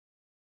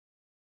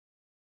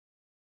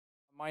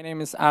My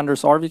name is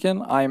Anders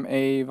Arviken. I'm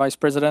a vice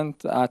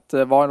president at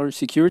Vator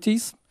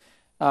Securities.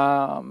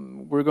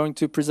 We're going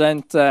to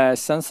present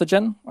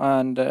SenzaGen,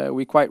 and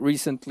we quite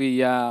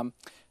recently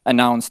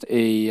announced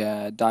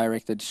a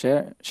directed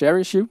share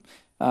issue.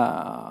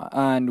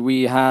 And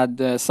we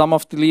had some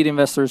of the lead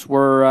investors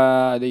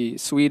were the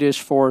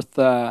Swedish Fourth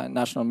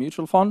National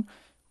Mutual Fund.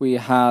 We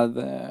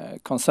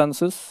had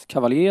Consensus,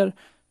 Cavalier,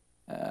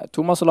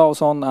 Thomas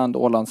Olausson, and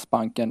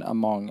Ålandsbanken,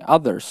 among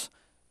others.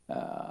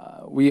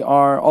 We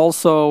are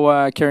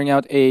also carrying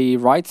out a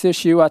rights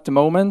issue at the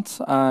moment,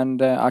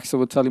 and Axel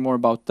will tell you more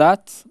about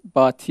that,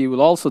 but he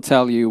will also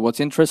tell you what's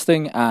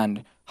interesting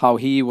and how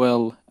he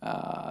will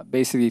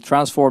basically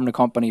transform the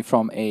company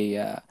from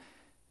a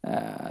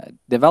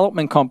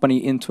development company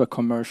into a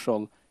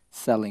commercial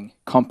selling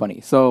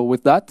company. So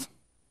with that,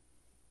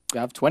 you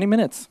have 20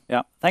 minutes.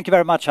 Yeah, thank you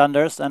very much,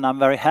 Anders, and I'm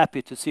very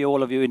happy to see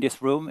all of you in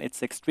this room.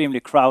 It's extremely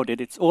crowded.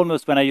 It's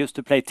almost when I used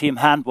to play team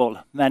handball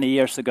many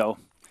years ago.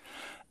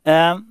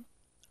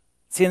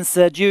 Since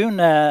June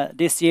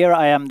this year,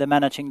 I am the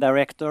managing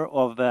director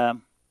of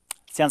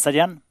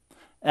SenzaGen,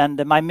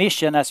 and my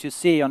mission, as you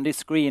see on this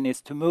screen,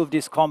 is to move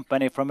this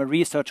company from a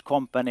research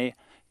company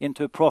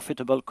into a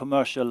profitable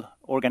commercial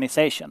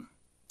organization.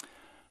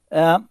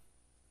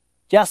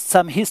 Just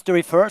some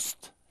history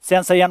first.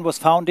 SenzaGen was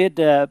founded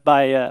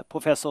by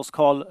Professors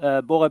Carl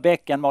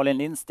Borrebäck and Malin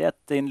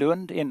Lindstedt in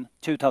Lund in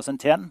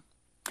 2010.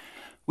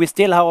 We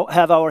still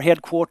have our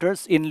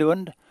headquarters in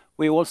Lund.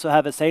 We also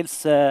have a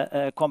sales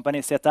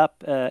company set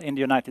up in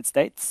the United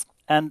States.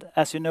 And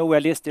as you know, we're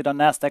listed on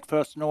Nasdaq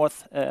First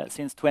North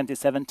since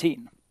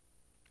 2017.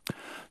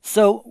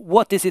 So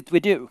what is it we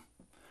do?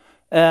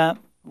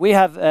 We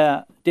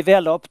have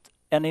developed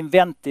and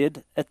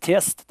invented a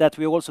test that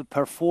we also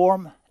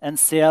perform and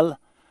sell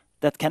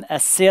that can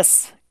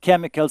assess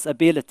chemicals'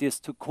 abilities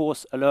to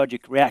cause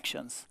allergic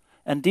reactions.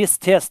 And this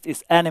test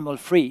is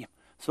animal-free.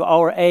 So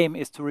our aim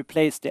is to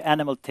replace the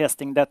animal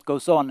testing that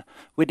goes on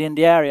within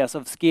the areas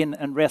of skin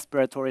and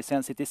respiratory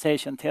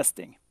sensitization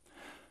testing.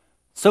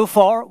 So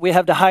far, we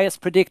have the highest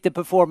predicted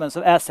performance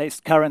of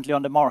assays currently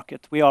on the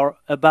market. We are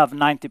above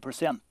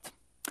 90%.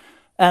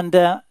 And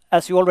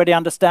as you already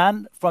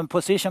understand, from a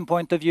position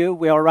point of view,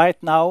 we are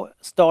right now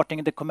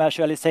starting the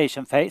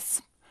commercialization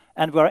phase,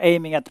 and we are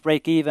aiming at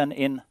break even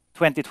in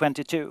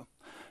 2022.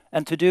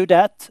 And to do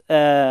that,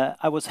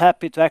 I was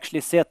happy to actually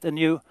set a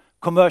new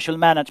commercial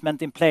management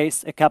in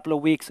place a couple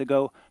of weeks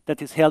ago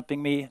that is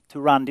helping me to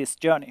run this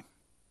journey.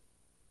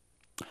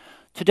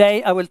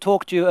 Today I will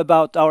talk to you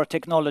about our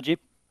technology,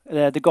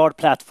 the GARD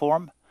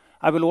platform.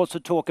 I will also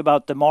talk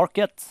about the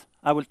market,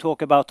 I will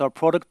talk about our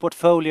product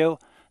portfolio,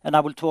 and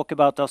I will talk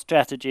about our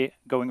strategy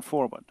going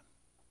forward.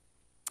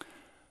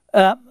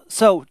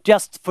 So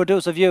just for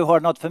those of you who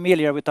are not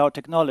familiar with our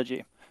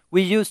technology,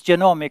 we use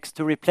genomics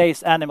to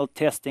replace animal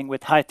testing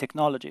with high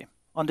technology.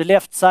 On the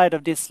left side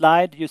of this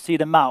slide you see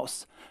the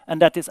mouse, and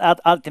that is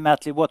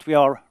ultimately what we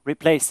are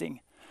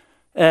replacing.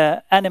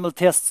 Animal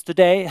tests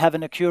today have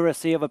an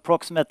accuracy of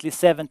approximately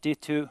 70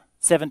 to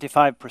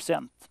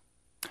 75%.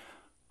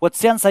 What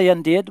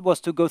SenzaGen did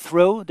was to go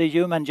through the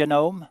human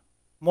genome,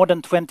 more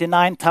than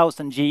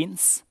 29,000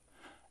 genes,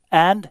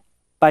 and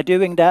by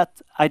doing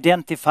that,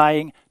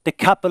 identifying the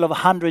couple of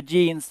 100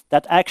 genes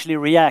that actually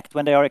react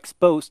when they are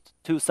exposed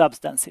to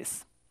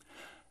substances.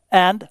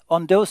 And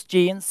on those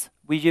genes,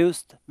 we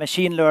used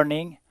machine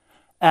learning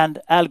and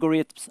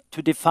algorithms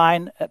to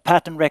define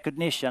pattern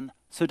recognition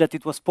so that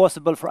it was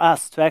possible for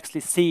us to actually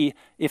see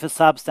if a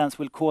substance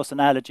will cause an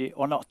allergy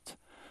or not.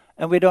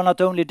 And we do not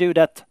only do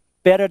that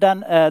better than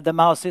the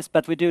mouses,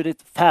 but we do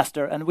it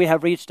faster, and we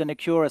have reached an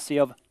accuracy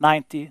of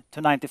 90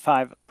 to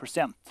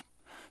 95%.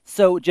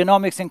 So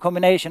genomics in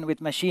combination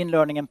with machine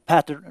learning and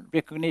pattern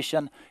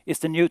recognition is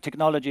the new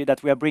technology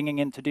that we are bringing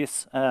into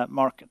this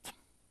market.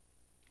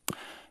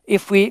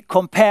 If we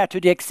compare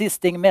to the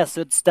existing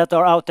methods that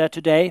are out there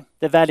today,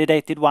 the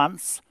validated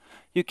ones,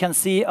 you can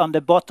see on the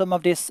bottom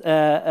of this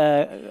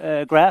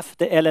graph,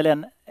 the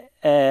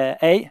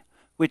LLNA,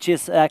 which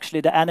is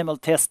actually the animal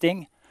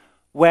testing,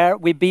 where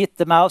we beat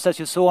the mouse, as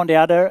you saw on the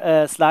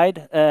other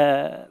slide,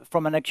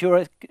 from an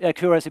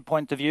accuracy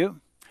point of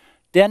view.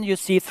 Then you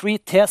see 3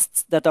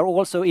 tests that are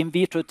also in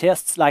vitro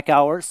tests like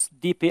ours,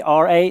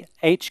 DPRA,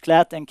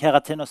 HCLAT, and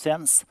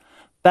Keratinosense.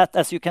 But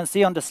as you can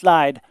see on the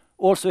slide,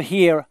 also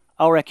here,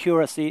 our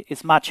accuracy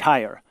is much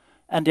higher.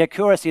 And the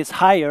accuracy is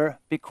higher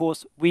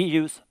because we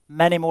use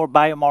many more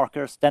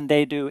biomarkers than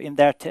they do in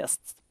their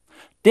tests.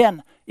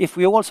 Then, if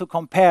we also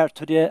compare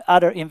to the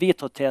other in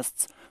vitro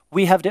tests,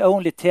 we have the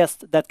only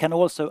test that can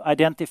also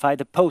identify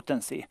the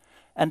potency.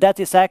 And that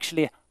is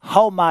actually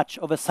how much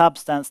of a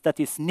substance that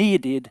is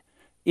needed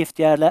if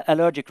the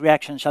allergic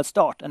reaction shall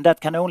start. And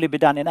that can only be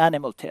done in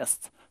animal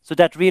tests. So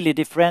that really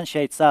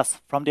differentiates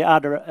us from the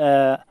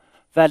other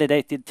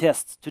validated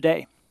tests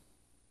today.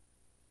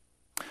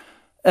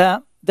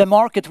 The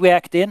market we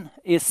act in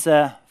is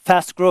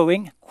fast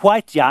growing,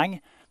 quite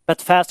young,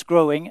 but fast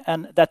growing,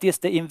 and that is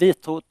the in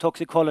vitro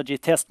toxicology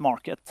test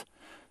market.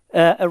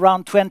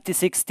 Around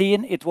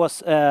 2016, it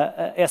was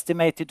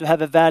estimated to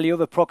have a value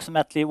of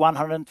approximately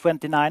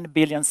 129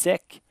 billion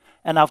SEK.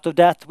 And out of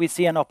that, we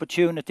see an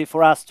opportunity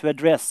for us to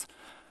address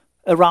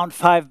around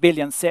 5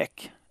 billion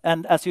SEK.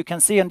 And as you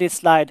can see on this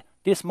slide,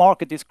 this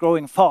market is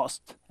growing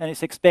fast and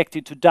is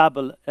expected to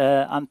double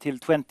until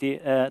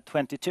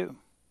 2022.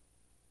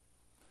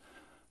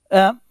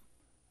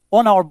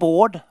 On our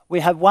board, we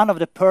have one of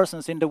the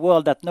persons in the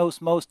world that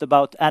knows most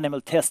about animal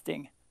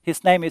testing.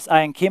 His name is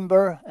Ian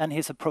Kimber, and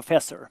he's a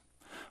professor.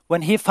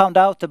 When he found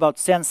out about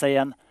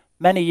SenzaGen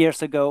many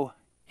years ago,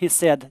 he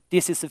said,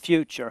 "This is the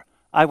future.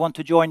 I want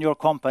to join your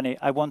company.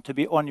 I want to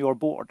be on your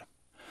board."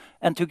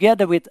 And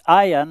together with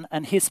Ian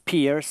and his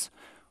peers,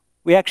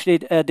 we actually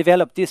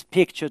developed this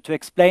picture to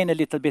explain a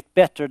little bit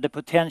better the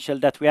potential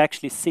that we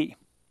actually see.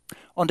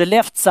 On the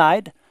left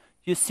side,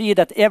 you see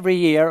that every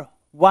year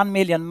 1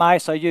 million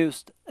mice are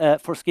used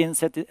for skin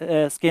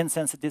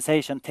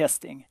sensitization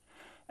testing.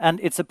 And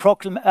it's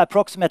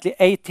approximately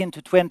 18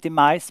 to 20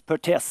 mice per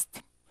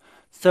test.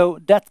 So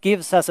that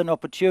gives us an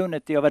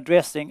opportunity of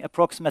addressing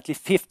approximately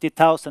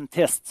 50,000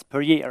 tests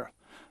per year.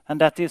 And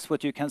that is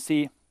what you can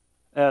see,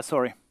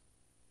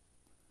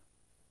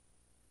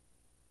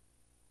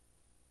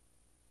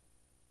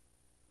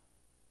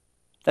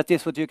 That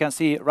is what you can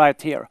see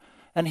right here.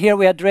 And here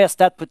we address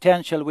that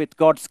potential with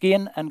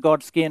GuardSkin and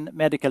GuardSkin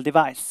medical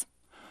device.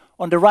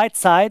 On the right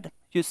side,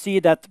 you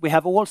see that we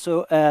have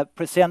also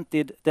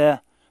presented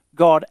the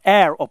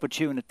GuardAir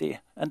opportunity.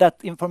 And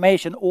that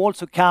information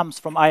also comes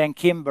from Ian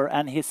Kimber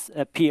and his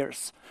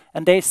peers.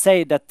 And they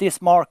say that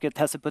this market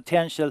has a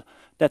potential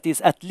that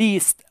is at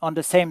least on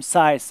the same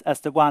size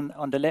as the one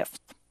on the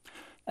left.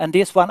 And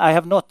this one I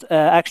have not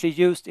actually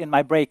used in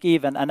my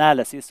break-even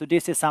analysis. So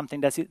this is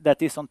something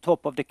that is on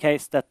top of the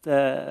case that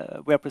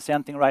we're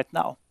presenting right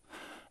now.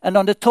 And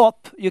on the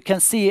top, you can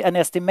see an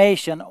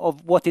estimation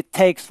of what it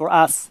takes for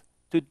us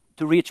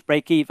to reach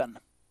break-even.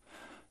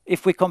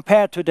 If we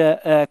compare to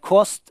the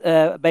cost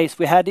base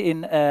we had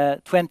in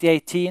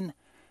 2018,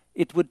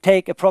 it would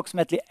take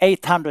approximately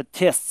 800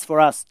 tests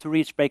for us to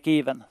reach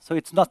break-even. So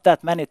it's not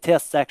that many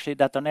tests actually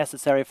that are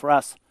necessary for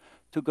us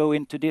to go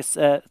into this,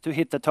 to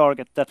hit the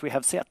target that we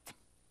have set.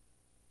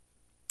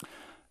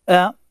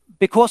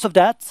 Because of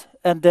that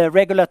and the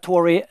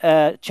regulatory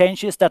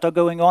changes that are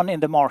going on in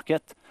the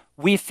market,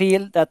 we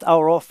feel that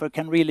our offer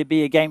can really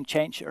be a game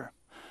changer.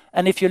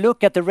 And if you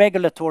look at the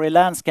regulatory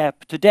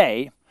landscape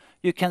today,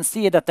 you can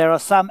see that there are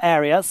some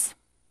areas,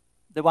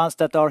 the ones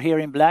that are here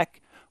in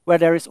black, where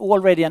there is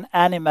already an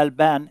animal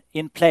ban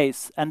in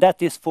place, and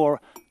that is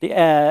for the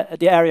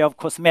area of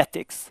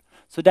cosmetics.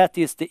 So that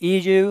is the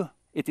EU,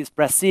 it is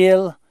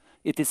Brazil,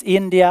 it is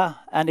India,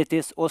 and it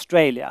is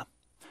Australia.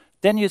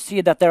 Then you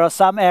see that there are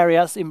some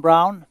areas in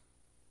brown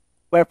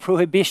where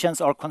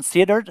prohibitions are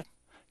considered,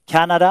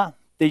 Canada,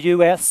 the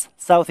US,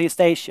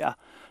 Southeast Asia.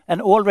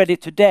 And already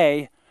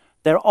today,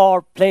 there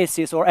are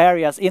places or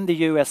areas in the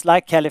US,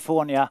 like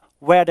California,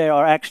 where they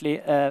are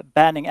actually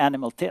banning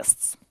animal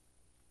tests.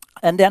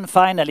 And then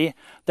finally,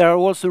 there are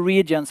also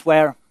regions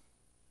where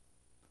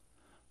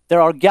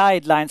there are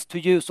guidelines to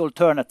use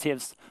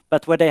alternatives,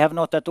 but where they have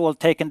not at all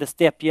taken the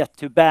step yet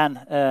to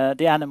ban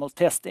the animal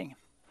testing.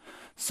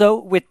 So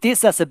with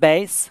this as a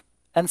base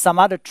and some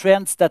other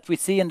trends that we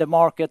see in the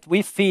market,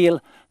 we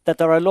feel that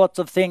there are lots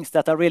of things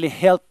that are really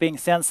helping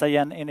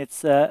SenzaGen in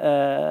its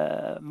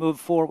move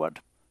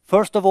forward.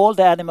 First of all,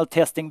 the animal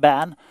testing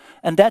ban,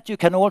 and that you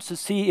can also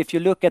see if you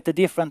look at the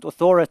different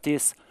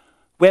authorities,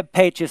 web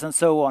pages and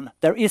so on.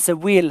 There is a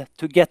will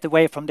to get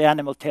away from the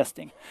animal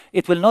testing.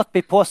 It will not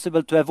be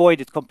possible to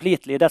avoid it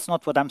completely, that's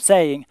not what I'm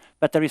saying,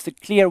 but there is a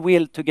clear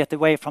will to get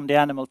away from the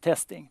animal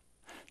testing.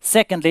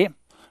 Secondly,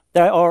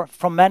 there are,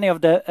 from many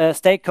of the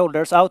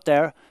stakeholders out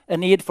there, a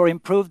need for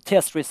improved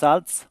test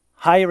results,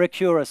 higher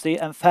accuracy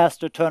and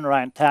faster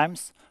turnaround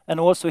times, and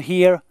also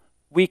here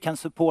we can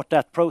support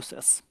that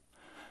process.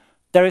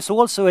 There is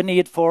also a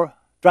need for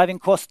driving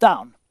costs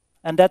down,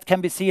 and that can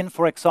be seen,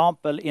 for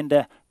example, in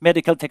the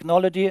medical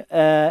technology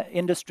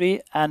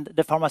industry and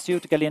the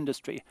pharmaceutical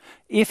industry.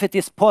 If it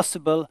is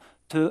possible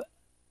to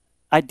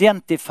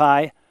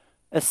identify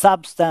a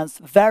substance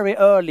very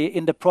early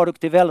in the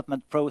product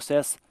development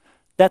process,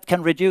 that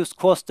can reduce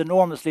cost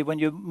enormously when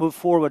you move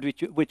forward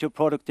with your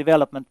product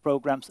development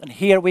programs. And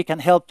here we can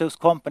help those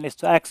companies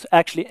to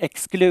actually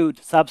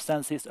exclude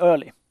substances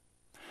early.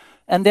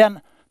 And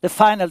then the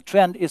final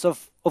trend is,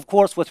 of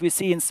course, what we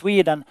see in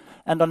Sweden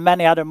and on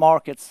many other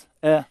markets,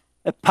 a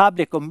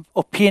public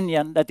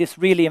opinion that is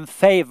really in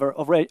favor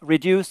of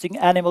reducing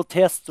animal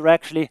tests or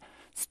actually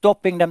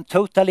stopping them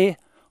totally,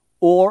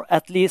 or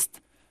at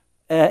least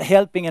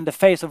helping in the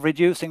face of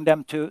reducing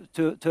them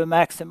to a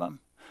maximum.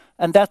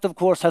 And that, of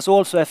course, has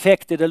also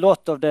affected a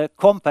lot of the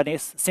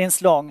companies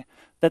since long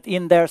that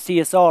in their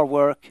CSR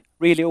work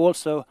really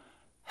also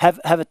have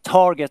a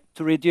target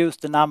to reduce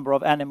the number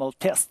of animal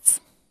tests.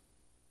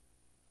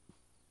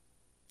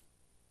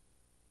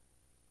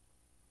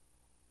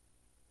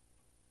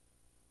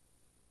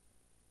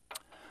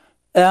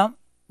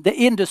 The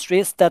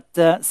industries that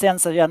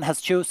SenzaGen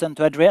has chosen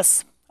to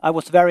address I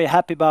was very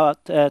happy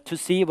about to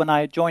see when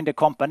I joined the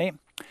company.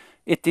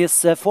 It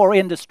is 4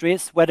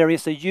 industries where there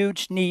is a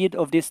huge need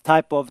of this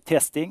type of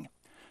testing.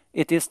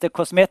 It is the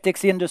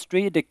cosmetics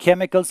industry, the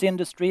chemicals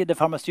industry, the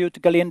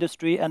pharmaceutical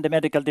industry, and the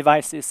medical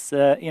devices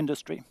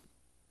industry.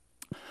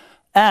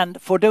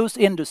 And for those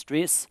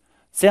industries,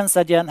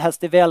 SenzaGen has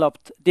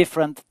developed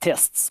different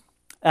tests.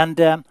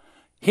 And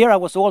here I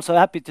was also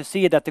happy to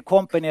see that the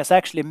company has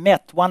actually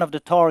met one of the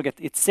targets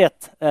it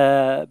set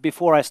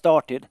before I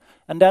started,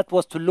 and that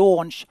was to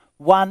launch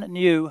one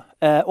new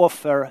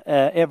offer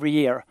every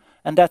year,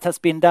 and that has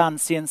been done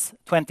since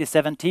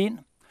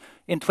 2017.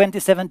 In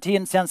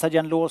 2017,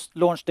 SenzaGen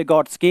launched the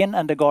Guard Skin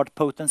and the Guard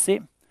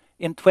Potency.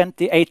 In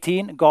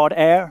 2018, Guard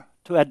Air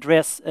to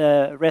address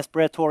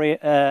respiratory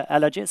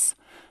allergies.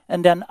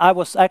 And then I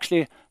was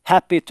actually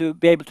happy to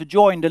be able to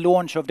join the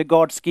launch of the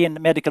Guard Skin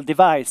medical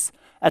device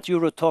at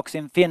Eurotox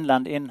in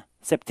Finland in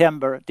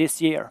September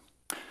this year.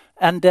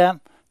 And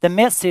the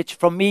message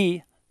from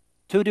me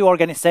to the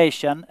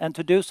organization and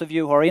to those of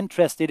you who are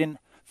interested in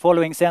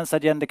following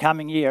SenzaGen the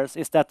coming years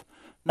is that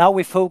now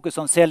we focus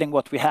on selling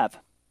what we have.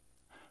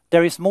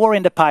 There is more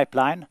in the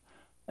pipeline,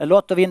 a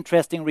lot of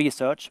interesting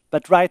research,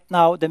 but right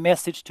now the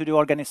message to the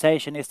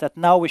organization is that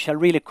now we shall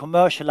really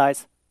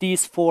commercialize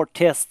these 4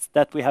 tests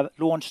that we have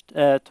launched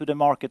to the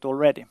market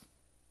already.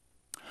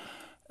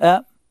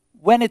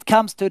 When it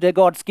comes to the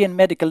Guard Skin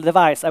medical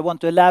device, I want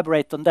to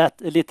elaborate on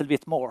that a little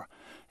bit more.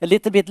 A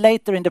little bit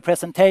later in the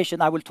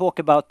presentation, I will talk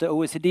about the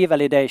OECD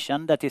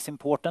validation that is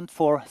important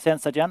for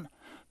SenzaGen.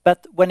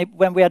 But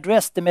when we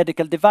address the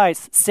medical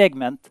device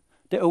segment,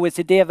 the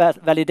OECD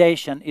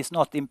validation is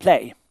not in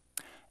play.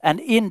 And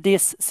in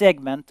this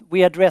segment,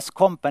 we address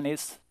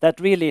companies that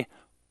really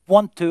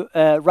want to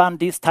run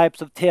these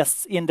types of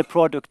tests in the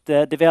product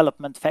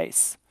development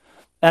phase.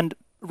 And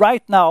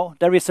right now,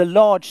 there is a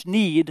large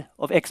need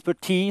of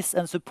expertise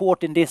and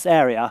support in this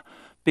area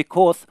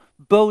because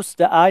both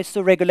the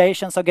ISO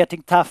regulations are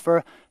getting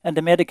tougher and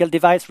the medical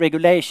device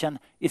regulation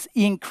is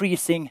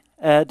increasing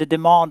the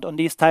demand on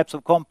these types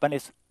of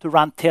companies to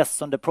run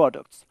tests on the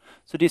products.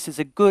 So this is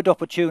a good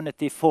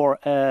opportunity for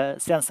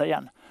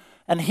SenzaGen.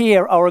 And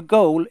here our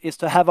goal is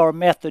to have our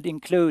method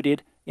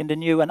included in the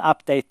new and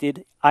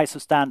updated ISO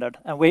standard.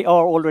 And we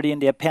are already in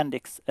the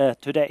appendix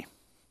today.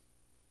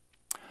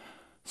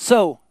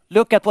 So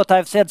look at what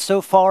I've said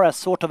so far as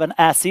sort of an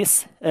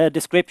as-is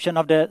description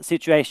of the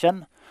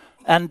situation.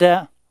 And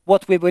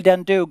what we will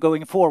then do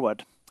going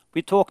forward.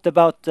 We talked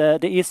about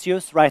the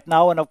issues right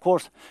now, and of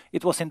course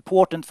it was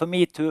important for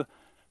me to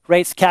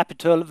raise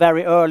capital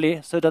very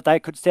early so that I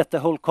could set the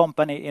whole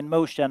company in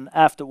motion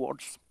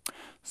afterwards.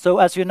 So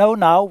as you know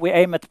now, we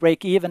aim at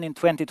break even in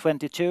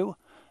 2022,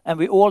 and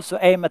we also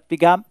aim at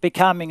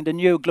becoming the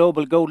new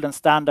global golden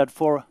standard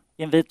for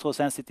in vitro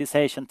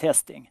sensitization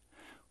testing.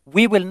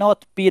 We will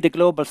not be the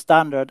global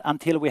standard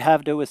until we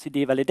have the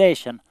OECD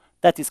validation,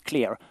 that is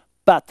clear.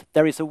 But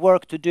there is a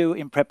work to do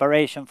in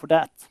preparation for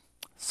that.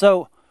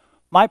 So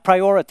my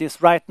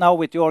priorities right now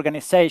with the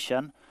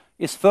organization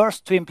is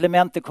first to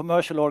implement the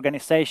commercial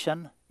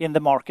organization in the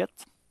market.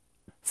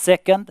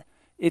 Second,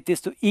 it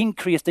is to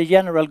increase the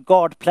general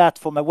Guard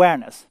platform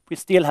awareness. We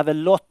still have a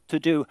lot to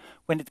do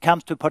when it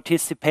comes to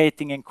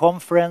participating in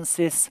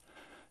conferences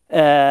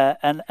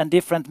and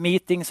different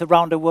meetings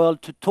around the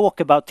world to talk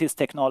about this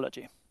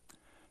technology.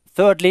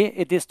 Thirdly,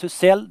 it is to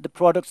sell the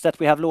products that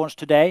we have launched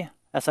today,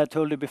 as I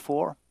told you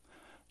before.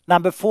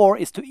 Number 4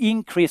 is to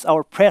increase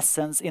our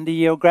presence in the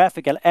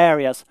geographical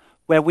areas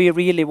where we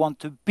really want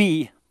to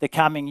be the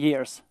coming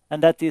years,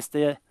 and that is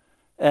the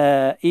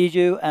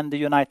EU and the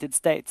United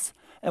States.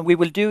 And we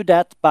will do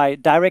that by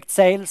direct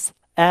sales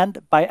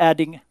and by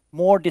adding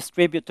more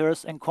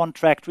distributors and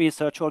contract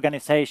research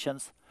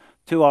organizations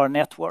to our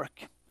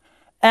network.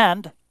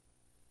 And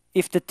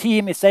if the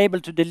team is able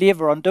to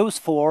deliver on those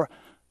 4,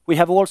 we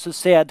have also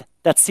said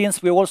that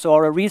since we also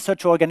are a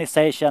research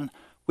organization,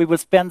 we will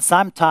spend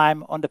some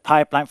time on the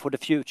pipeline for the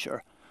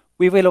future.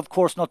 We will of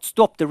course not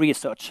stop the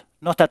research,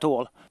 not at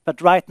all,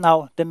 but right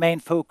now the main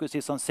focus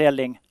is on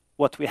selling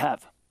what we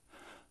have.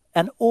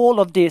 And all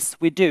of this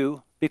we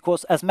do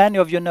because, as many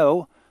of you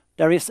know,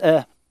 there is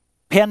a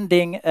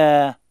pending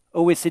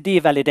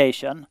OECD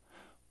validation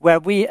where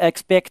we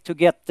expect to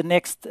get the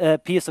next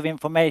piece of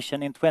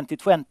information in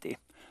 2020.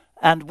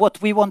 And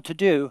what we want to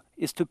do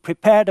is to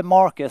prepare the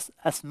markets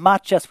as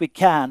much as we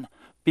can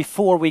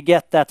before we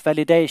get that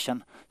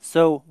validation.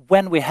 So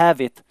when we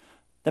have it,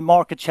 the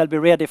market shall be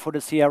ready for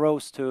the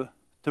CROs to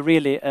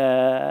really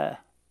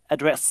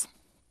address.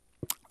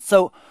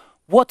 So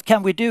what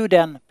can we do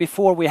then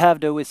before we have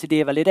the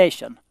OECD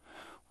validation?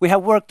 We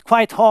have worked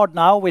quite hard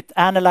now with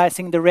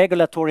analyzing the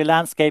regulatory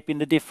landscape in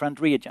the different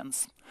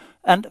regions.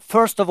 And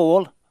first of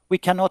all, we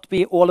cannot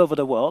be all over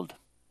the world.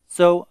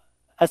 So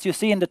as you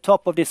see in the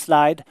top of this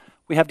slide,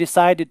 we have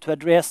decided to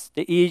address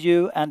the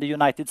EU and the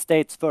United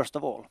States first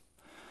of all.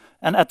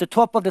 And at the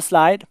top of the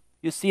slide,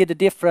 you see the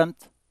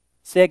different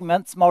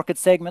segments, market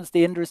segments,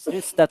 the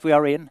industries that we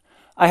are in.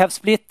 I have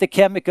split the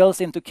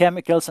chemicals into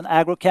chemicals and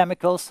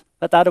agrochemicals,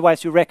 but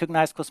otherwise you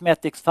recognize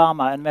cosmetics,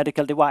 pharma, and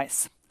medical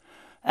device.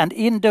 And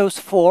in those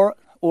 4,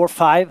 or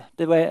 5,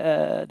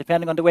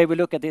 depending on the way we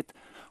look at it,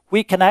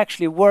 we can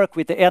actually work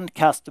with the end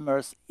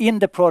customers in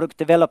the product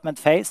development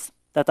phase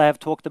that I have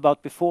talked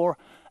about before,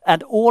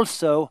 and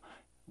also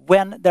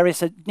when there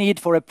is a need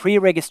for a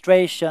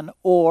pre-registration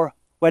or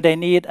where they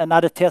need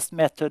another test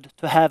method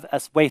to have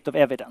as weight of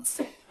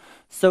evidence.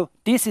 So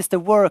this is the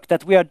work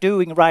that we are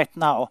doing right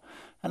now.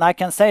 And I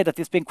can say that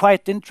it's been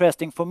quite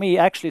interesting for me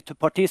actually to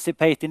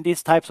participate in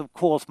these types of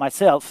calls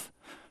myself,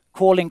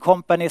 calling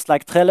companies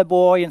like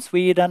Trelleborg in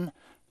Sweden,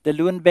 the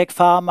Lundbeck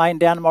Pharma in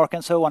Denmark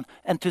and so on,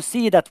 and to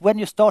see that when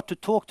you start to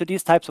talk to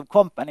these types of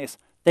companies,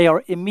 they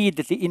are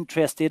immediately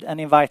interested and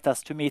invite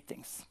us to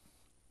meetings.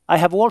 I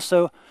have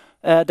also,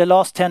 the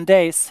last 10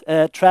 days,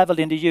 traveled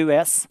in the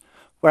US,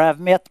 where I've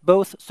met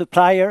both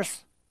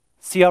suppliers,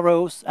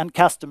 CROs and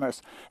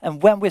customers.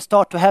 And when we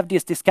start to have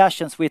these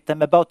discussions with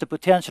them about the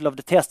potential of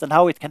the test and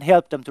how it can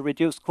help them to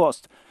reduce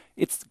cost,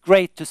 it's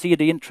great to see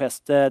the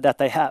interest that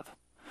they have.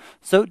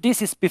 So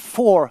this is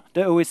before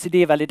the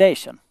OECD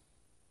validation.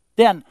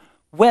 Then,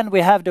 when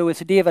we have the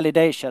OECD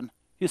validation,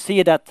 you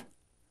see that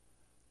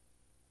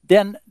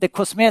then the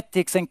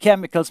cosmetics and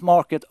chemicals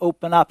market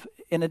open up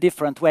in a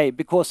different way,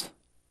 because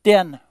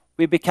then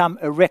we become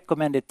a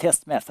recommended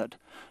test method.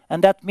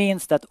 And that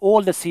means that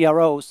all the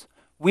CROs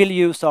will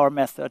use our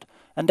method.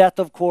 And that,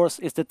 of course,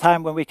 is the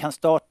time when we can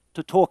start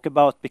to talk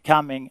about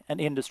becoming an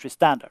industry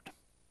standard.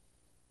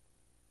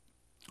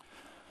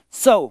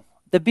 So,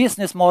 the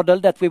business model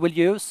that we will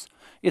use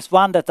is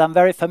one that I'm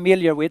very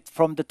familiar with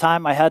from the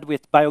time I had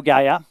with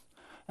BioGaia.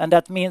 And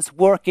that means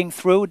working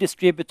through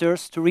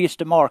distributors to reach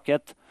the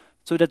market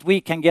so that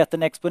we can get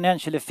an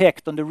exponential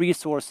effect on the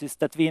resources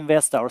that we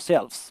invest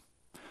ourselves.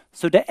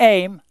 So the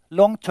aim,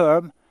 long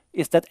term,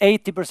 is that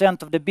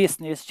 80% of the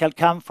business shall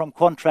come from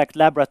contract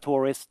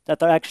laboratories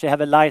that actually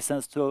have a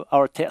license to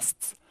our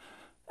tests.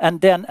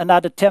 And then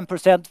another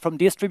 10% from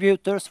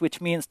distributors,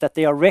 which means that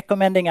they are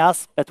recommending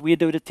us, that we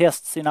do the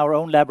tests in our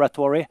own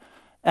laboratory,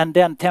 and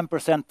then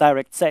 10%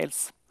 direct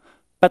sales.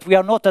 But we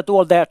are not at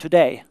all there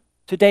today.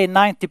 Today,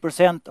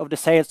 90% of the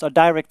sales are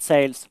direct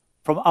sales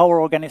from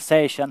our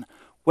organization,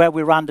 where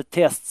we run the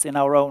tests in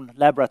our own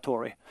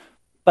laboratory.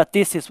 But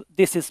this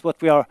is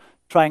what we are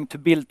trying to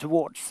build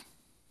towards.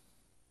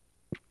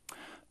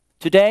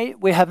 Today,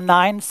 we have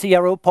 9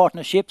 CRO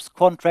partnerships,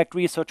 contract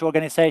research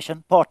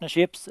organization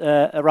partnerships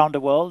around the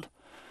world.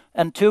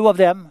 And 2 of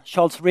them,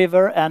 Charles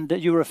River and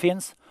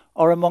Eurofins,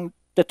 are among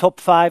the top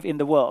 5 in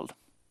the world.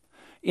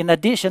 In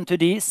addition to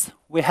these,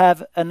 we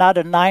have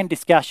another 9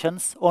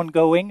 discussions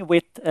ongoing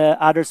with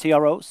other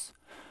CROs.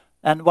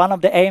 And one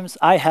of the aims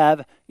I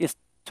have is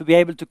to be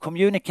able to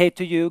communicate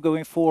to you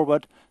going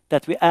forward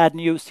that we add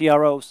new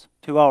CROs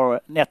to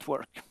our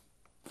network.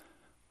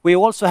 We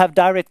also have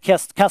direct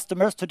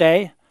customers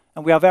today,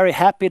 and we are very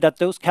happy that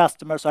those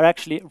customers are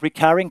actually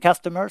recurring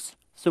customers.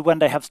 So when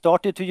they have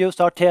started to use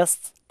our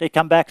tests, they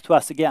come back to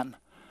us again.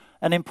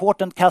 An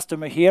important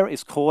customer here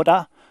is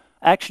Croda,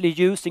 actually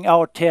using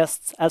our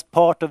tests as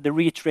part of the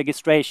REACH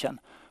registration,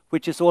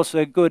 which is also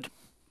a good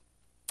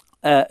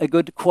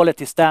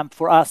quality stamp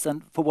for us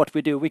and for what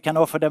we do. We can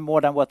offer them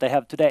more than what they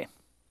have today.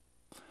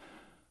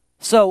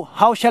 So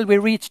how shall we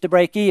reach the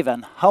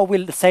break-even? How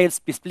will the sales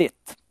be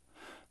split?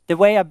 The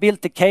way I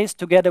built the case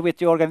together with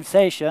the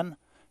organization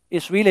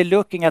is really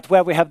looking at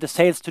where we have the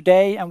sales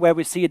today and where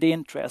we see the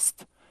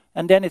interest.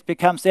 And then it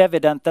becomes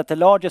evident that the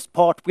largest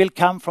part will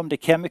come from the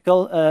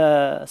chemical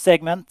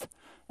segment,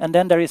 and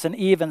then there is an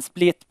even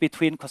split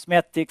between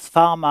cosmetics,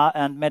 pharma,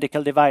 and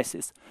medical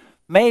devices.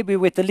 Maybe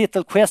with a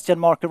little question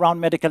mark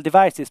around medical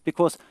devices,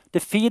 because the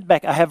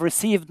feedback I have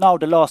received now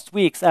the last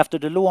weeks after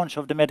the launch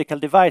of the medical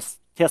device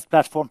test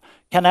platform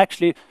can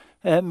actually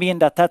mean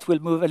that that will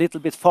move a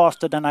little bit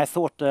faster than I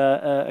thought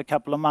a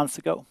couple of months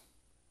ago.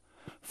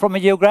 From a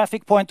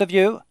geographic point of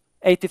view,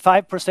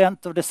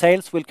 85% of the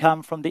sales will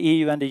come from the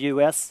EU and the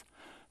US.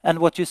 And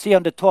what you see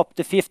on the top,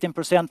 the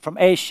 15% from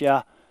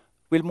Asia,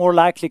 will more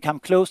likely come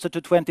closer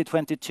to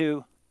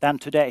 2022 than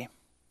today.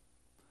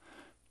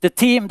 The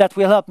team that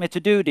will help me to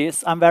do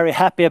this, I'm very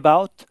happy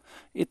about.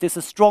 It is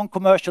a strong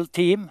commercial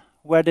team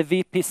where the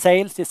VP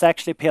sales is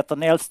actually Peter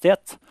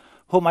Nelstedt,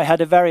 whom I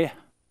had a very,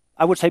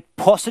 I would say,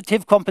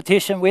 positive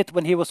competition with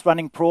when he was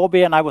running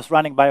Probi and I was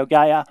running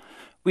BioGaia.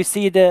 We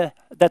see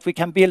that we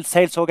can build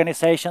sales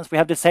organizations. We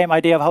have the same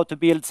idea of how to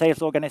build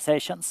sales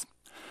organizations.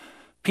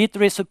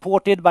 Peter is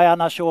supported by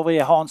Anna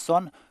Chauvier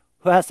Hansson,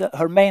 who has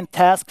her main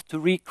task to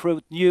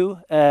recruit new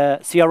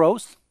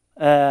CROs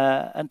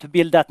and to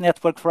build that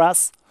network for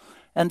us.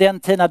 And then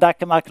Tina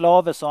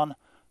Dackemark-Lavesson,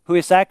 who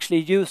is actually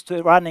used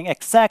to running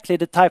exactly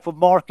the type of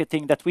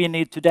marketing that we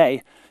need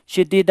today.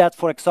 She did that,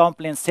 for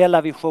example, in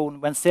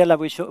CellaVision, when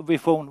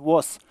CellaVision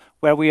was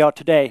where we are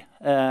today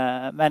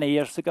many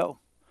years ago.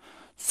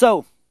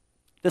 So,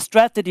 the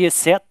strategy is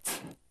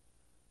set.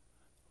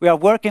 We are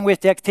working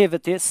with the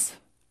activities,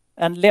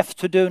 and left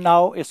to do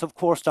now is, of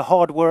course, the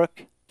hard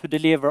work to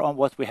deliver on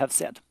what we have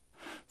said.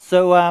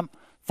 So,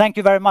 thank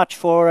you very much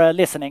for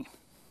listening.